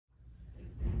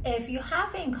If you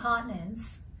have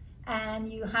incontinence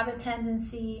and you have a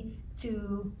tendency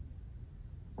to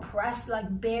press,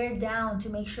 like bear down to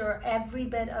make sure every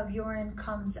bit of urine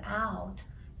comes out,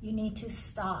 you need to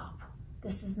stop.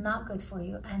 This is not good for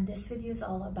you, and this video is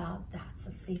all about that, so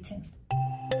stay tuned.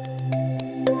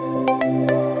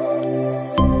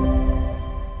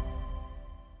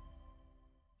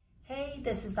 Hey,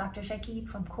 this is Dr. Shakib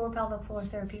from Core Pelvic Floor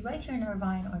Therapy right here in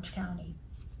Irvine, Orange County.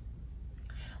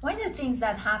 One of the things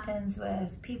that happens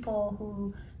with people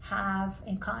who have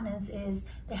incontinence is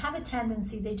they have a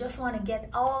tendency, they just want to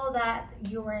get all that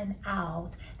urine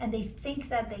out, and they think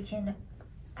that they can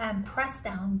press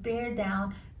down, bear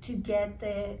down to get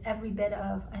every bit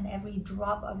of and every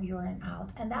drop of urine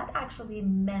out. And that actually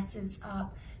messes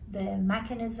up the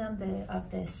mechanism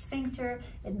of the sphincter.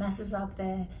 It messes up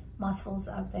the muscles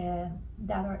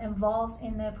that are involved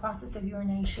in the process of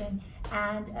urination,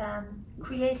 and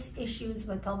creates issues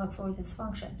with pelvic floor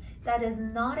dysfunction. That is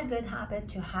not a good habit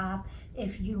to have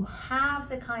if you have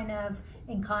the kind of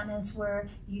incontinence where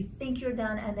you think you're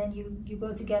done and then you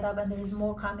go to get up and there's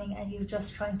more coming and you're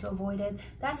just trying to avoid it.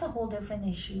 That's a whole different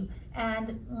issue,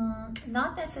 and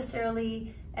not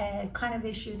necessarily a kind of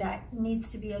issue that needs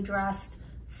to be addressed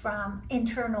from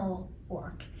internal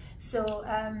work. So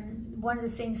one of the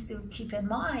things to keep in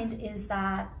mind is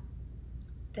that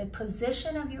the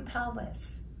position of your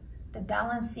pelvis, the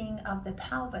balancing of the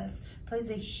pelvis, plays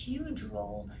a huge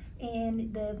role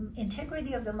in the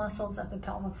integrity of the muscles of the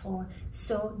pelvic floor.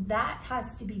 So that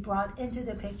has to be brought into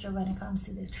the picture when it comes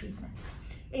to the treatment.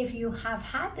 If you have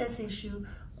had this issue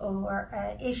or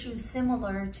issues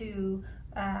similar to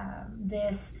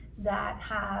this that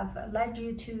have led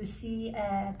you to see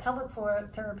a pelvic floor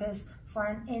therapist for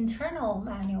an internal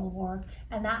manual work,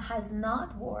 and that has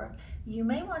not worked, you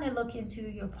may want to look into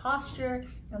your posture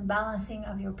and balancing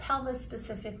of your pelvis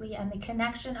specifically, and the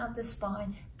connection of the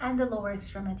spine and the lower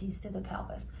extremities to the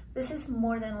pelvis. This is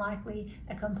more than likely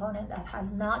a component that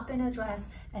has not been addressed,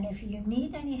 and if you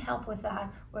need any help with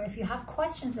that, or if you have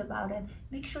questions about it,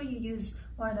 make sure you use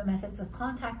one of the methods of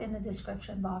contact in the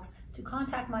description box to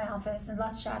contact my office, and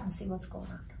let's chat and see what's going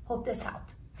on. Hope this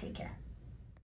helped. Take care.